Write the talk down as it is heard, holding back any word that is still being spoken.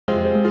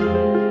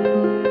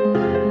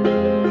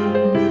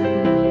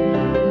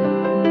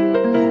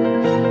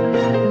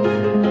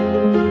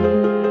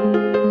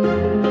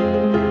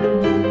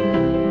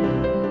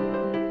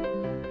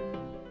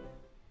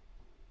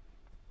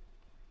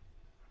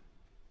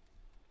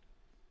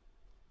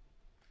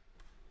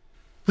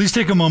Please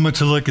take a moment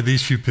to look at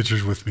these few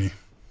pictures with me.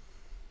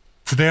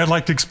 Today, I'd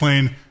like to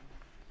explain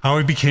how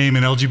I became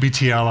an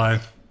LGBT ally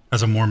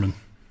as a Mormon.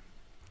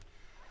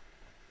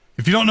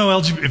 If you don't know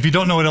what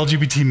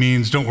LGBT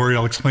means, don't worry,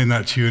 I'll explain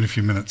that to you in a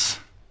few minutes.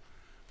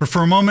 But for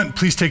a moment,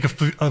 please take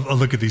a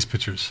look at these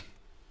pictures.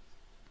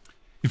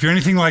 If you're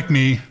anything like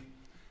me,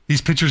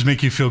 these pictures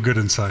make you feel good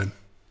inside.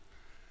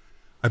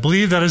 I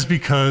believe that is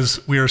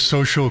because we are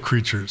social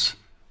creatures.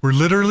 We're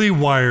literally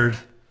wired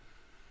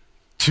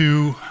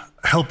to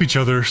help each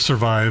other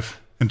survive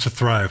and to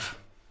thrive.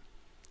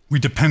 We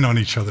depend on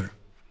each other.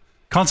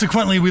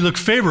 Consequently, we look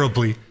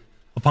favorably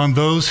upon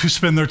those who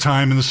spend their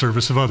time in the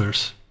service of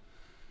others.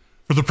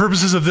 For the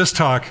purposes of this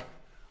talk,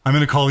 I'm going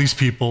to call these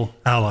people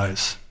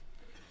allies.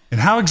 And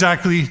how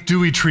exactly do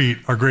we treat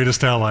our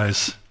greatest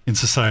allies in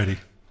society?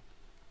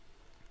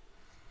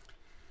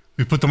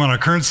 We put them on our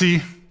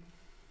currency.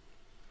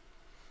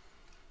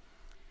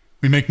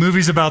 We make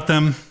movies about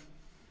them.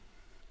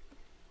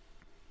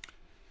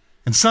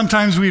 And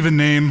sometimes we even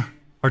name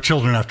our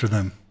children after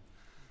them.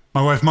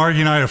 My wife Margi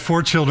and I have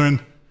 4 children.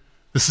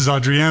 This is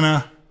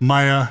Adriana,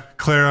 Maya,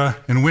 Clara,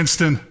 and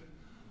Winston,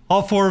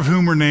 all 4 of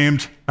whom were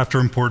named after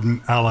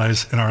important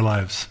allies in our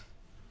lives.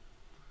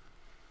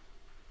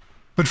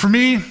 But for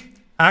me,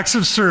 acts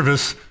of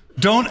service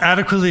don't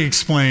adequately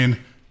explain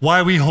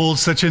why we hold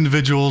such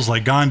individuals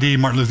like Gandhi,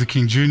 Martin Luther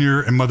King Jr.,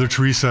 and Mother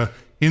Teresa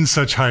in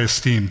such high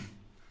esteem.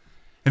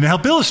 And to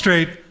help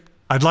illustrate,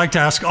 I'd like to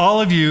ask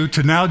all of you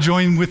to now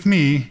join with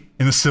me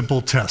in a simple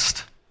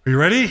test. Are you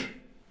ready?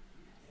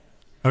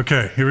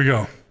 Okay, here we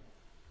go.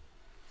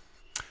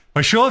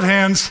 By show of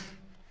hands,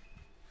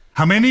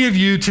 how many of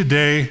you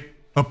today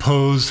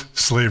oppose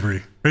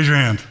slavery? Raise your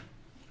hand.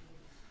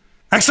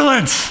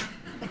 Excellent.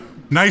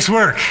 Nice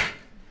work.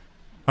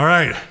 All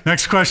right,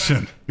 next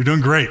question. You're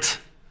doing great.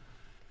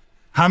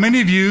 How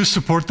many of you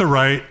support the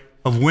right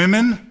of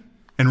women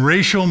and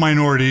racial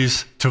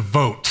minorities to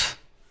vote?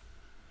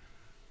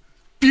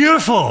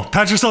 Beautiful.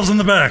 Pat yourselves on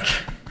the back.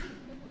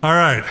 All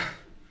right.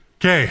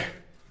 Okay.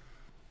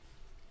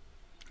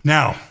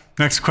 Now,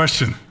 next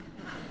question.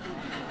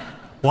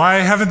 Why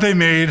haven't they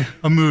made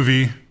a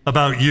movie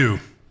about you?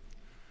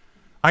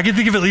 I can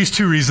think of at least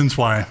 2 reasons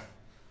why.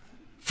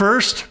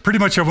 First, pretty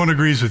much everyone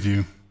agrees with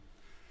you.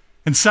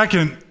 And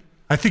second,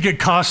 I think it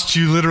costs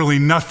you literally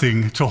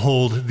nothing to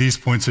hold these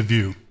points of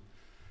view.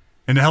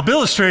 And to help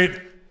illustrate,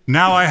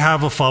 now I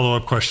have a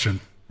follow-up question.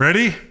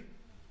 Ready?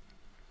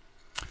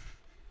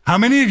 How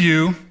many of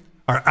you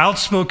are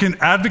outspoken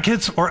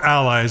advocates or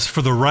allies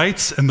for the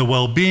rights and the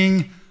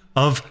well-being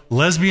of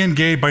lesbian,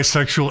 gay,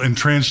 bisexual, and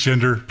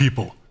transgender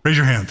people? Raise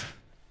your hand.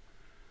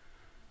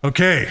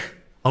 Okay,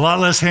 a lot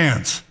less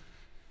hands.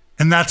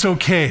 And that's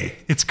okay.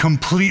 It's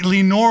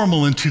completely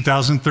normal in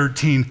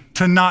 2013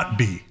 to not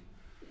be.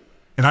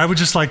 And I would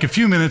just like a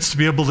few minutes to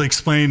be able to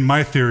explain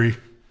my theory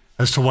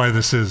as to why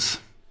this is.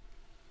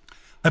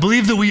 I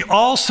believe that we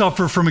all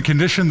suffer from a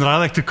condition that I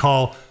like to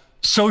call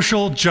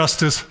social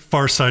justice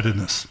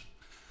farsightedness.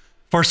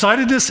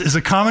 Farsightedness is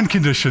a common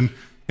condition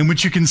in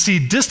which you can see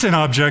distant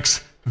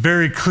objects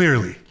very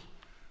clearly,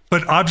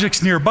 but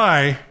objects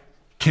nearby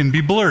can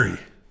be blurry.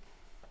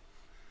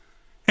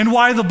 And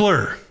why the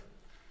blur?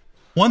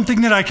 One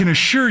thing that I can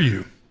assure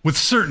you with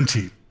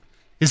certainty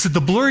is that the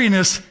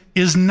blurriness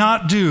is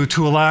not due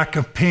to a lack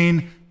of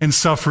pain and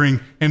suffering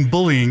and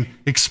bullying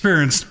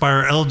experienced by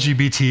our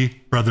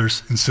LGBT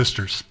brothers and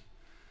sisters.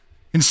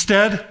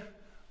 Instead,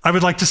 I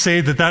would like to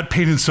say that that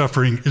pain and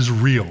suffering is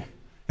real.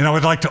 And I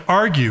would like to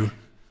argue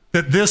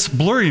that this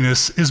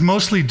blurriness is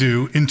mostly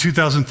due in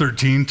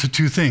 2013 to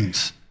 2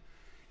 things.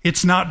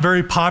 It's not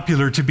very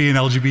popular to be an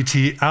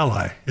LGBT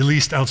ally, at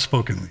least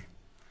outspokenly.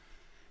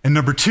 And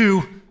number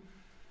 2,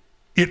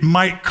 it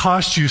might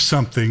cost you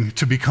something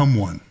to become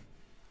one.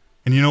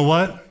 And you know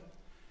what?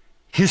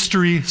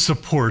 History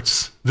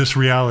supports this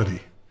reality.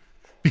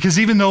 Because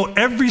even though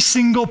every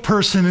single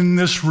person in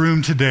this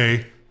room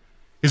today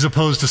is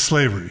opposed to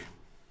slavery,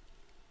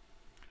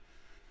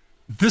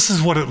 this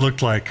is what it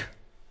looked like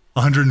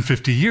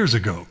 150 years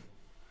ago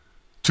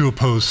to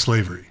oppose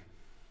slavery.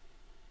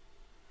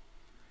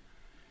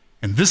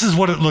 And this is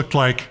what it looked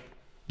like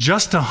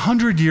just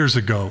 100 years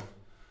ago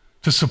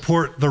to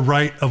support the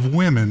right of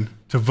women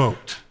to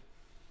vote.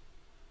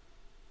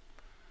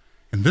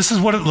 And this is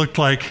what it looked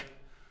like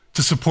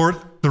to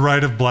support the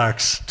right of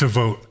blacks to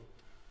vote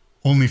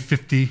only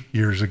 50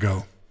 years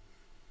ago.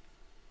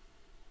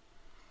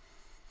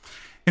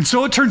 And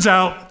so it turns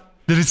out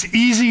that it's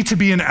easy to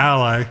be an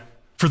ally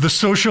for the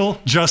social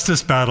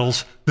justice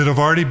battles that have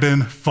already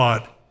been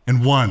fought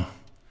and won.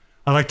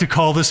 I like to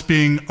call this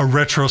being a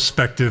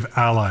retrospective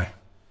ally.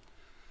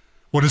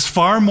 What is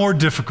far more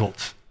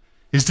difficult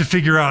is to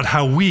figure out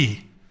how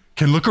we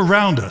can look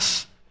around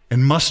us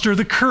and muster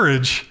the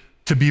courage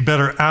to be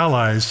better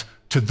allies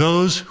to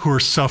those who are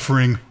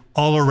suffering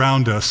all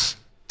around us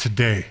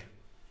today.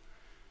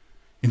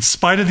 In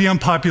spite of the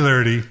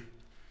unpopularity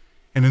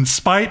and in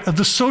spite of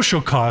the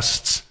social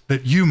costs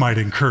that you might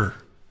incur.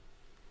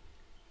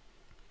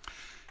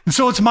 And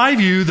so it's my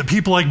view that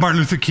people like Martin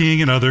Luther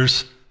King and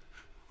others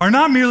are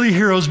not merely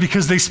heroes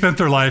because they spent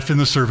their life in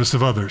the service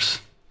of others.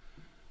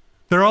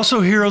 They're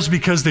also heroes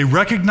because they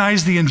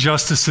recognize the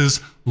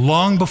injustices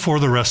long before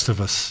the rest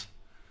of us.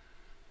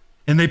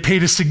 And they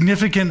paid a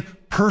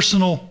significant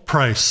personal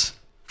price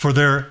for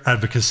their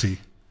advocacy,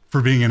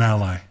 for being an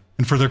ally,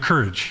 and for their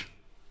courage.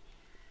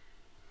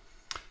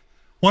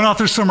 One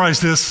author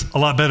summarized this a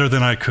lot better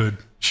than I could.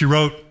 She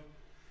wrote,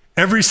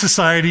 "Every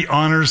society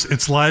honors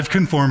its live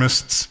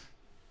conformists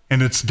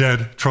and its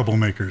dead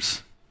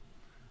troublemakers."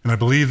 And I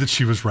believe that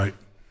she was right.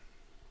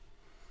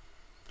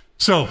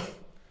 So,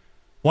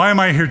 why am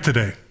I here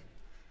today?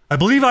 I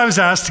believe I was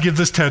asked to give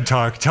this TED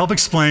Talk to help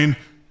explain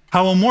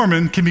how a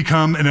Mormon can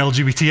become an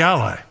LGBT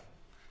ally.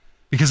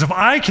 Because if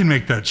I can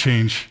make that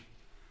change,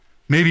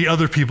 maybe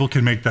other people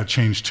can make that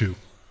change too.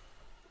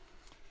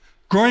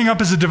 Growing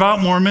up as a devout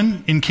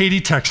Mormon in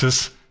Katy,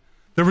 Texas,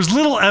 there was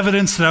little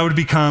evidence that I would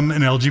become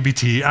an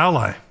LGBT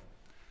ally.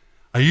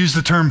 I used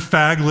the term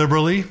fag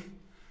liberally.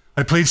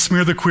 I played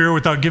smear the queer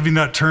without giving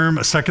that term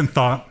a second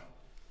thought.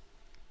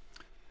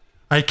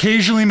 I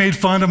occasionally made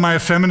fun of my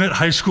effeminate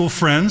high school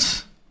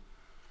friends,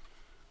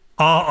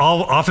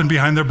 all often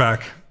behind their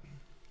back.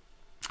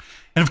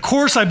 And of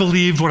course, I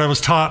believed what I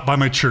was taught by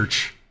my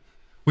church,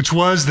 which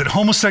was that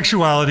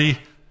homosexuality,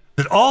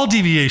 that all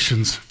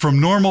deviations from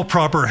normal,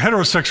 proper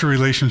heterosexual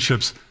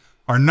relationships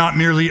are not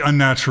merely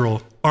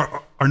unnatural,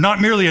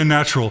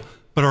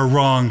 but are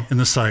wrong in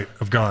the sight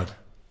of God.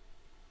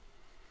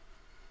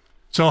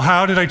 So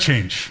how did I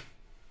change?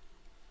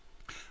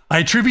 I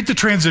attribute the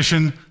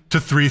transition to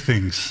three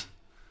things: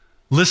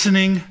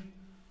 listening,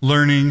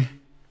 learning,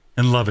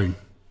 and loving.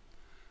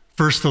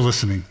 First, the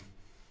listening.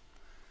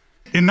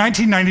 In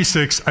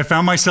 1996, I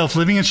found myself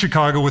living in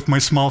Chicago with my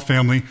small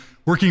family,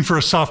 working for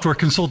a software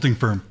consulting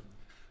firm.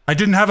 I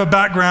didn't have a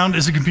background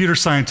as a computer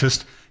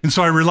scientist, and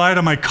so I relied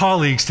on my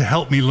colleagues to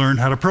help me learn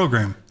how to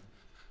program.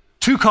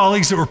 Two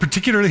colleagues that were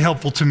particularly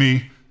helpful to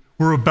me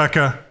were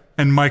Rebecca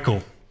and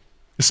Michael,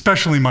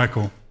 especially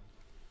Michael.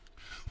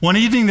 One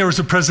evening, there was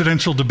a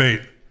presidential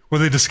debate where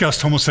they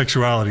discussed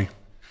homosexuality.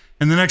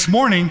 And the next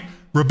morning,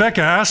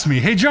 Rebecca asked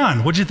me, "Hey,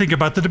 John, what'd you think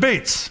about the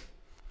debates?"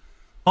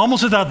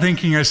 Almost without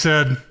thinking, I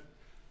said,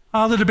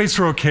 "The debates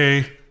were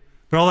okay,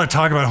 but all that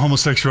talk about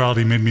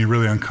homosexuality made me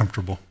really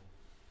uncomfortable."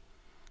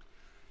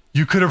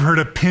 You could have heard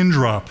a pin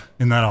drop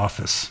in that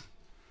office.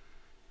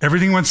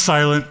 Everything went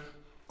silent.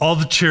 All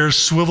the chairs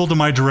swiveled in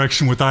my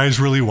direction with eyes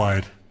really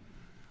wide.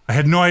 I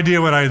had no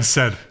idea what I had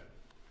said.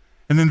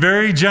 And then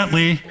very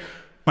gently,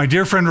 my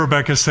dear friend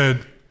Rebecca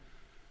said,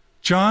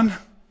 "John,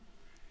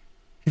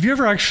 have you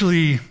ever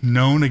actually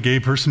known a gay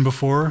person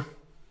before?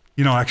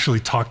 Actually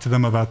talked to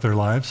them about their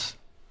lives?"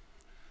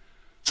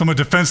 Somewhat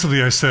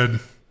defensively, I said,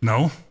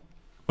 "No.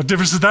 What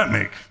difference does that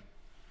make?"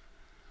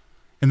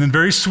 And then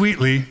very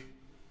sweetly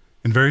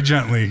and very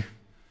gently,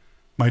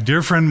 my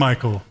dear friend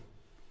Michael,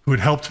 who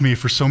had helped me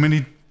for so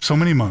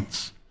many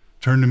months,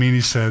 turned to me and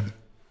he said,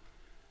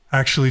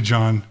 "Actually,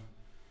 John,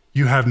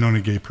 you have known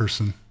a gay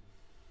person.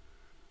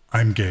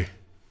 I'm gay."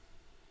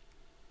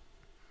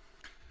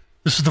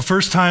 This was the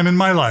first time in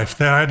my life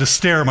that I had to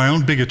stare my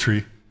own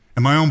bigotry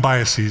and my own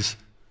biases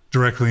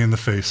directly in the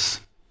face.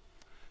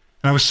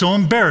 And I was so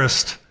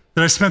embarrassed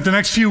that I spent the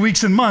next few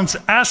weeks and months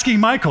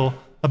asking Michael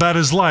about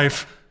his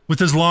life with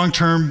his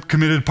long-term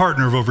committed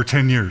partner of over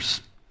 10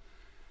 years.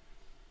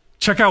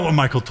 Check out what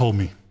Michael told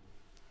me.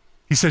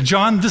 He said,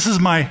 "John, this is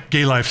my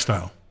gay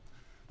lifestyle.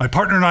 My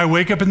partner and I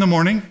wake up in the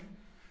morning,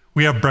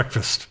 we have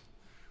breakfast.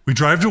 We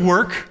drive to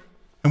work,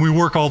 and we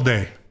work all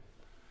day.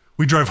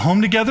 We drive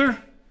home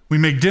together, we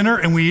make dinner,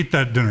 and we eat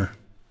that dinner.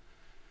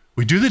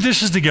 We do the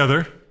dishes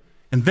together,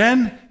 and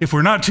then, if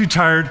we're not too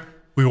tired,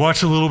 we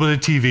watch a little bit of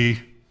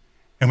TV,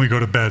 and we go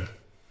to bed."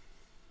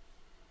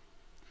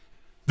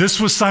 This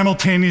was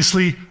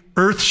simultaneously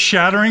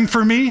earth-shattering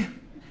for me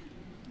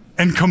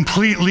and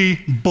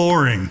completely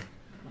boring.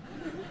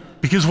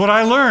 Because what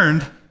I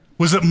learned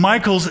was that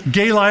Michael's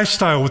gay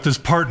lifestyle with his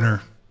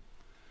partner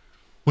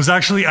was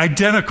actually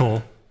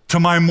identical to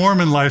my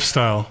Mormon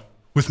lifestyle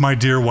with my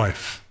dear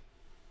wife,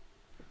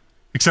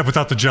 except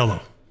without the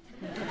Jell-O.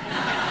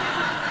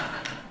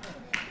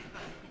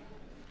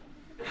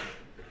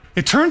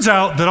 It turns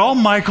out that all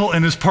Michael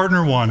and his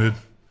partner wanted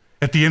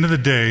at the end of the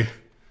day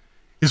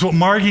is what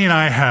Margi and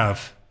I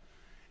have,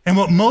 and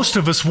what most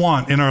of us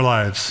want in our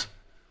lives,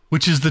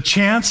 which is the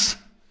chance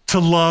to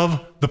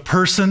love the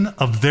person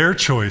of their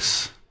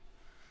choice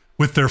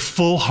with their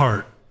full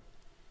heart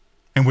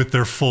and with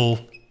their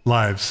full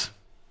lives.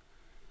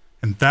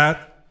 And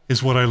that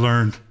is what I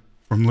learned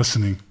from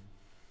listening.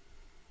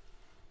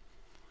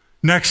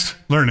 Next,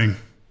 learning.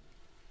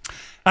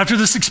 After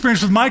this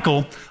experience with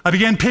Michael, I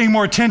began paying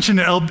more attention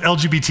to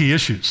LGBT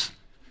issues.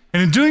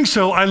 And in doing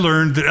so, I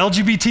learned that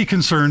LGBT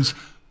concerns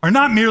are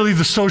not merely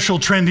the social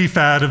trendy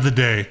fad of the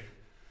day,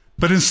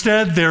 but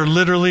instead they're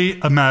literally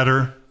a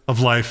matter of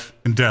life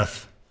and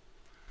death.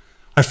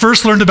 I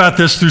first learned about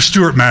this through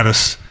Stuart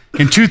Mattis.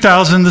 In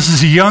 2000, this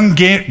is a young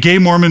gay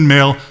Mormon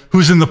male who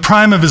was in the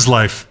prime of his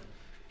life.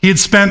 He had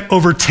spent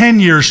over 10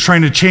 years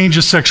trying to change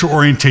his sexual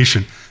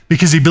orientation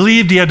because he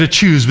believed he had to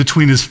choose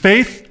between his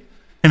faith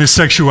and his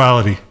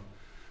sexuality.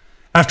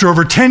 After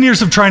over 10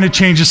 years of trying to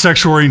change his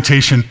sexual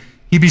orientation,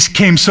 he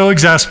became so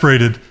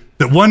exasperated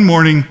that one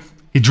morning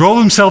he drove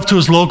himself to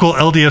his local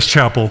LDS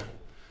chapel.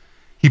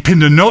 He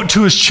pinned a note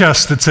to his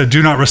chest that said,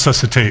 "Do not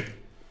resuscitate,"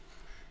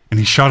 and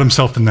he shot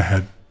himself in the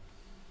head.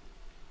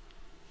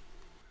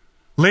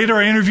 Later,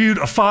 I interviewed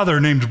a father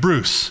named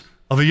Bruce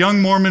of a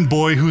young Mormon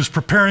boy who was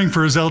preparing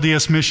for his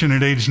LDS mission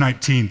at age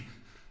 19.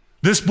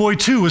 This boy,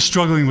 too, was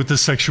struggling with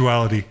his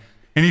sexuality,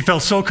 and he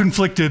felt so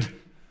conflicted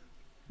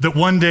that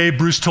one day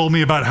Bruce told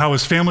me about how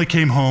his family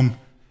came home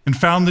and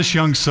found this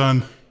young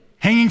son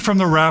hanging from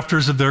the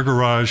rafters of their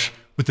garage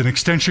with an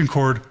extension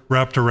cord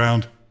wrapped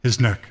around his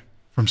neck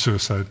from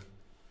suicide.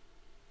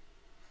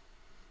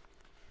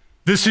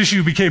 This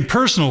issue became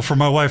personal for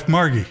my wife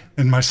Margi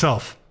and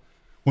myself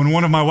when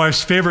one of my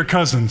wife's favorite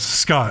cousins,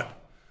 Scott,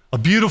 a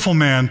beautiful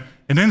man,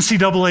 an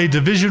NCAA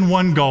Division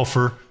I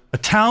golfer, a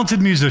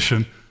talented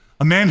musician,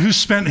 a man who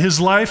spent his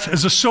life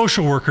as a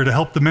social worker to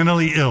help the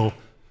mentally ill,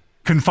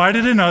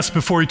 confided in us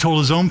before he told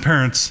his own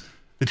parents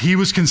that he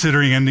was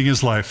considering ending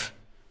his life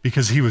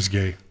because he was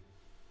gay.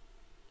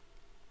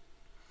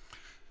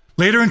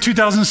 Later in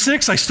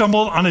 2006, I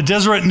stumbled on a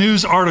Deseret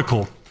News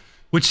article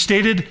which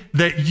stated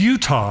that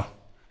Utah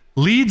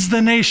leads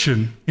the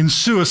nation in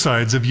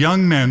suicides of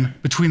young men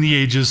between the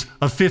ages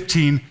of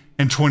 15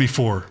 and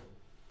 24.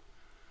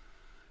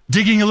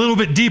 Digging a little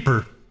bit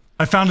deeper,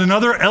 I found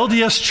another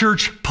LDS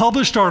Church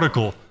published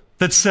article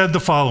that said the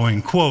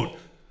following, quote,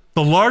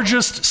 "The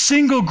largest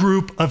single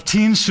group of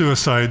teen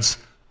suicides,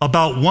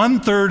 about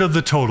 1/3 of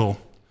the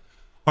total,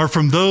 are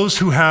from those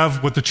who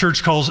have what the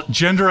church calls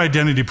gender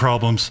identity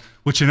problems,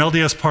 which in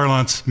LDS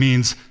parlance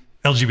means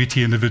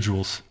LGBT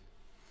individuals."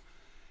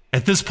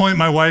 At this point,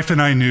 my wife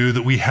and I knew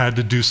that we had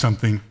to do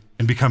something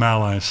and become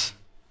allies.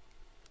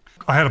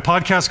 I had a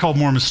podcast called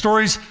Mormon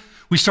Stories.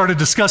 We started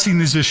discussing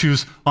these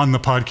issues on the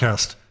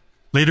podcast.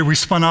 Later, we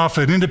spun off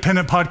an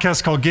independent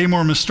podcast called Gay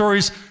Mormon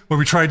Stories, where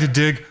we tried to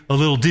dig a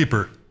little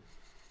deeper.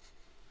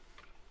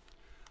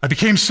 I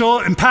became so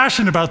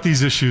impassioned about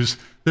these issues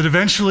that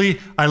eventually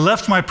I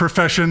left my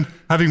profession,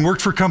 having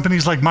worked for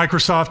companies like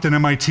Microsoft and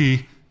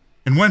MIT,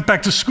 and went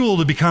back to school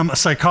to become a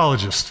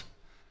psychologist.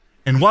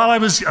 And while I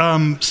was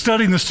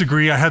studying this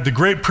degree, I had the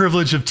great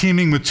privilege of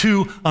teaming with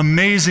two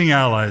amazing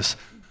allies.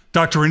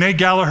 Dr. Renee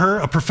Gallagher,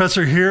 a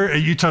professor here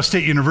at Utah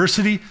State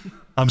University,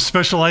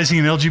 specializing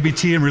in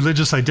LGBT and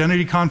religious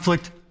identity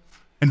conflict,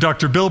 and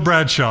Dr. Bill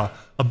Bradshaw,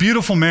 a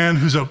beautiful man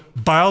who's a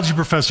biology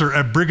professor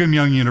at Brigham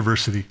Young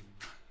University.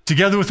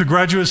 Together with a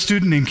graduate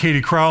student named Katie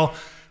Crowell,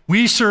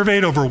 we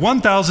surveyed over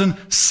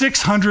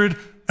 1,600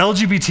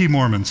 LGBT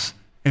Mormons.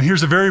 And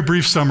here's a very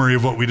brief summary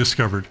of what we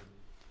discovered.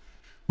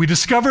 We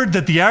discovered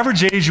that the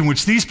average age in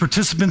which these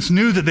participants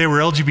knew that they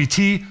were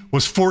LGBT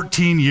was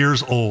 14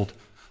 years old,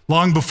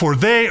 long before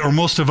they, or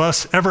most of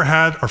us, ever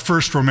had our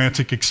first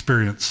romantic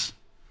experience.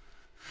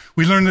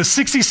 We learned that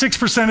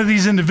 66% of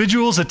these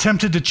individuals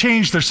attempted to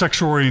change their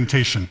sexual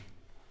orientation.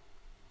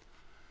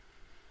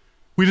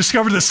 We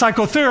discovered that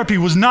psychotherapy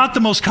was not the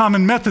most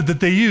common method that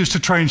they used to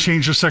try and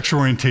change their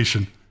sexual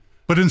orientation,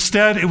 but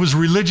instead it was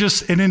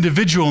religious and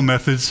individual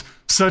methods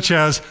such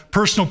as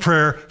personal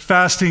prayer,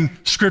 fasting,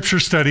 scripture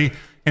study,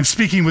 and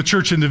speaking with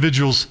church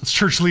individuals,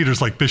 church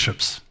leaders like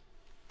bishops.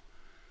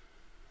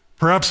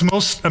 Perhaps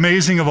most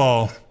amazing of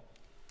all,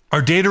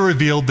 our data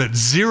revealed that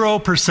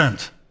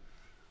 0%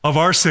 of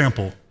our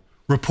sample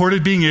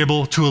reported being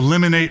able to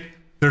eliminate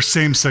their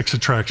same-sex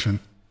attraction.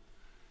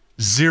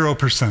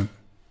 0%.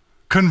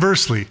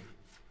 Conversely,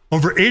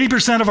 over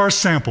 80% of our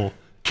sample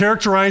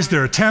characterized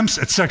their attempts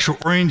at sexual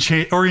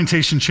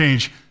orientation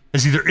change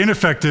as either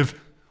ineffective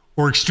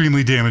or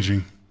extremely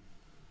damaging.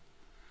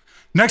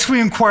 Next, we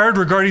inquired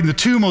regarding the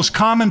two most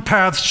common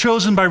paths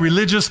chosen by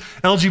religious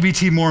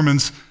LGBT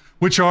Mormons,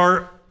 which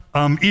are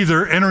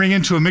either entering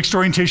into a mixed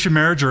orientation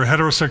marriage or a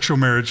heterosexual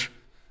marriage,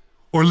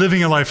 or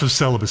living a life of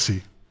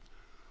celibacy.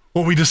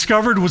 What we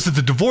discovered was that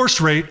the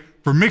divorce rate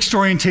for mixed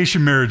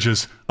orientation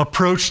marriages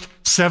approached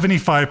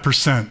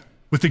 75%,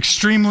 with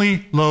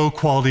extremely low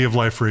quality of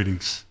life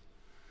ratings.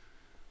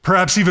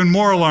 Perhaps even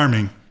more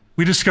alarming,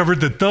 we discovered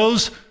that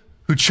those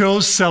who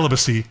chose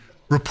celibacy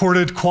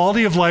reported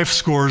quality of life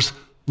scores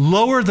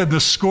lower than the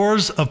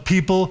scores of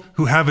people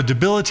who have a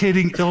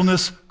debilitating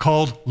illness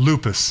called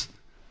lupus,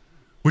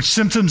 which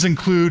symptoms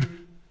include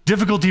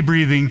difficulty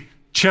breathing,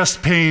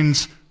 chest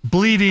pains,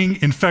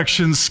 bleeding,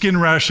 infections, skin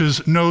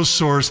rashes, nose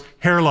sores,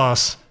 hair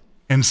loss,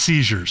 and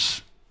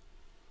seizures.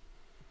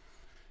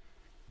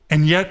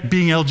 And yet,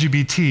 being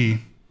LGBT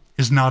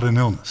is not an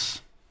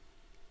illness.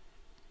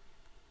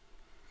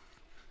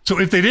 So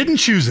if they didn't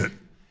choose it,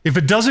 if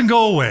it doesn't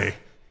go away,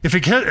 if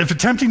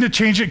attempting to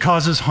change it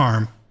causes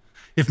harm,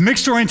 if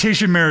mixed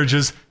orientation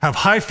marriages have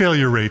high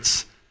failure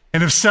rates,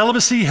 and if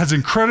celibacy has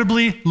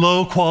incredibly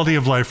low quality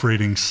of life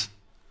ratings,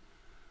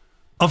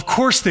 of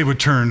course they would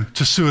turn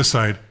to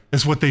suicide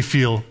as what they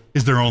feel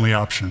is their only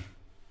option.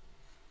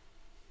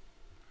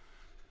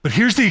 But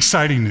here's the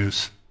exciting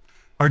news.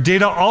 Our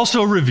data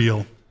also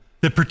reveal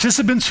that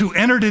participants who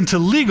entered into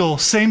legal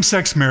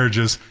same-sex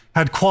marriages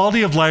had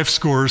quality of life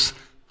scores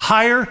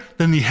higher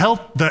than the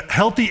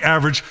healthy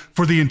average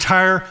for the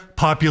entire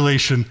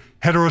population,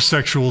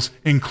 heterosexuals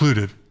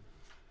included.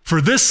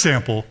 For this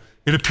sample,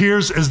 it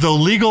appears as though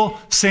legal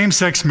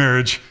same-sex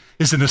marriage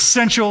is an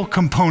essential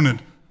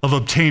component of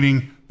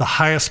obtaining the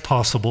highest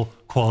possible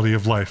quality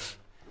of life,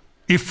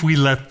 if we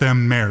let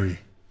them marry.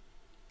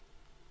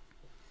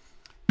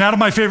 Now to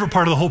my favorite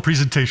part of the whole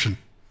presentation,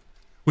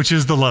 which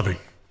is the loving.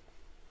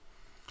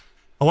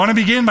 I want to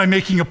begin by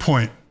making a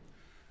point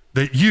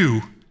that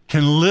you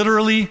can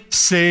literally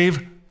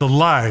save the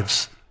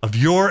lives of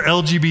your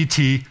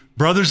LGBT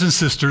brothers and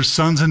sisters,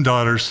 sons and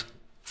daughters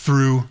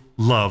through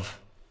love.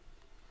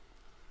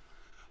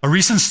 A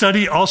recent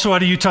study, also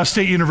out of Utah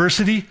State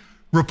University,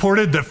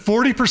 reported that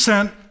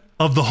 40%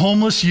 of the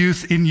homeless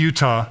youth in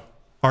Utah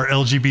are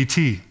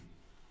LGBT.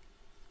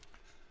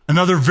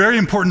 Another very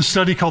important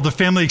study called the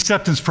Family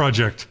Acceptance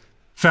Project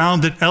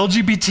found that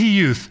LGBT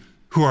youth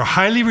who are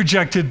highly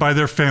rejected by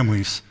their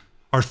families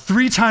are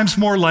 3 times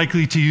more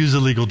likely to use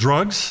illegal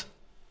drugs,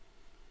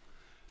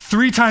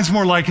 3 times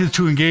more likely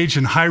to engage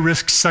in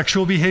high-risk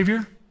sexual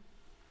behavior,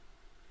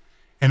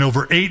 and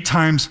over 8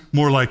 times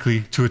more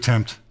likely to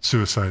attempt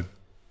suicide.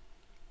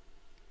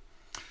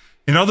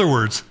 In other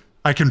words,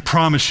 I can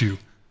promise you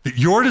that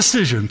your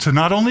decision to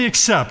not only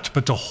accept,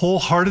 but to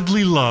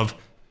wholeheartedly love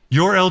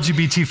your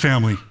LGBT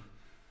family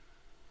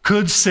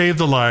could save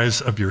the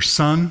lives of your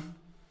son,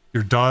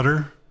 your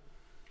daughter,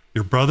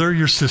 your brother,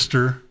 your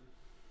sister,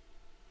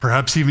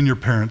 perhaps even your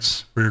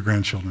parents or your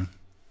grandchildren.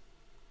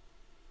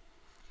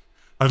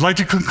 I'd like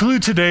to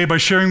conclude today by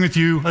sharing with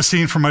you a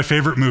scene from my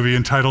favorite movie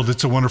entitled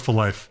It's a Wonderful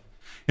Life.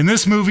 In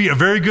this movie, a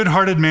very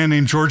good-hearted man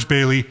named George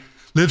Bailey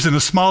lives in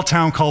a small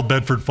town called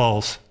Bedford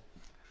Falls.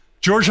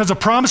 George has a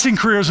promising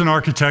career as an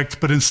architect,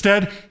 but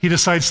instead he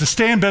decides to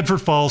stay in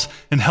Bedford Falls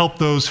and help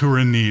those who are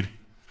in need.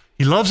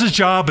 He loves his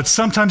job, but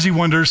sometimes he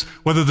wonders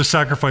whether the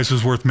sacrifice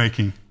was worth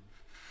making.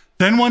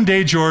 Then one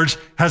day, George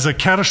has a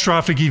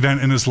catastrophic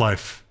event in his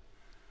life.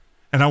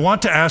 And I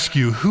want to ask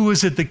you, who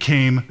is it that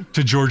came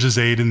to George's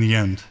aid in the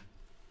end?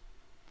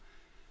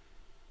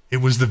 It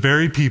was the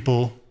very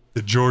people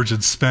that George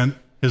had spent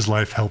his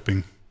life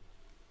helping.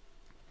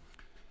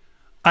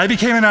 I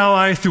became an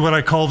ally through what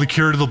I call the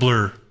cure to the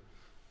blur: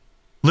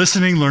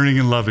 listening, learning,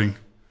 and loving.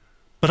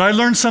 But I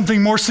learned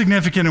something more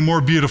significant and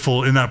more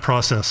beautiful in that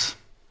process.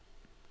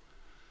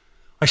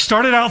 I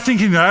started out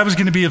thinking that I was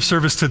going to be of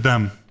service to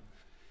them.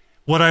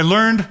 What I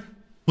learned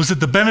was that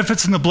the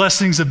benefits and the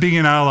blessings of being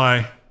an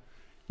ally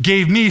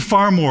gave me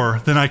far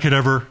more than I could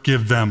ever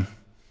give them.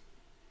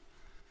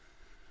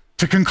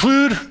 To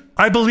conclude,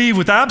 I believe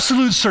with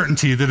absolute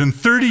certainty that in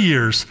 30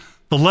 years,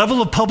 the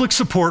level of public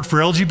support for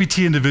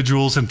LGBT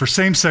individuals and for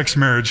same-sex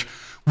marriage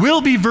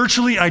will be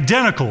virtually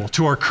identical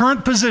to our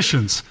current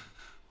positions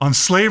on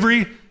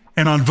slavery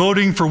and on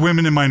voting for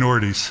women and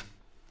minorities.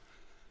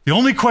 The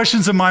only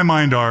questions in my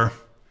mind are,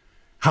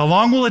 how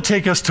long will it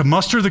take us to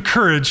muster the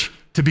courage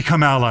to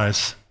become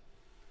allies?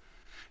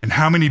 And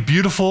how many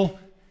beautiful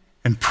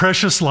and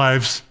precious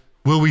lives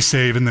will we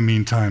save in the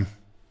meantime?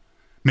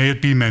 May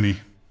it be many.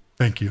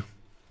 Thank you.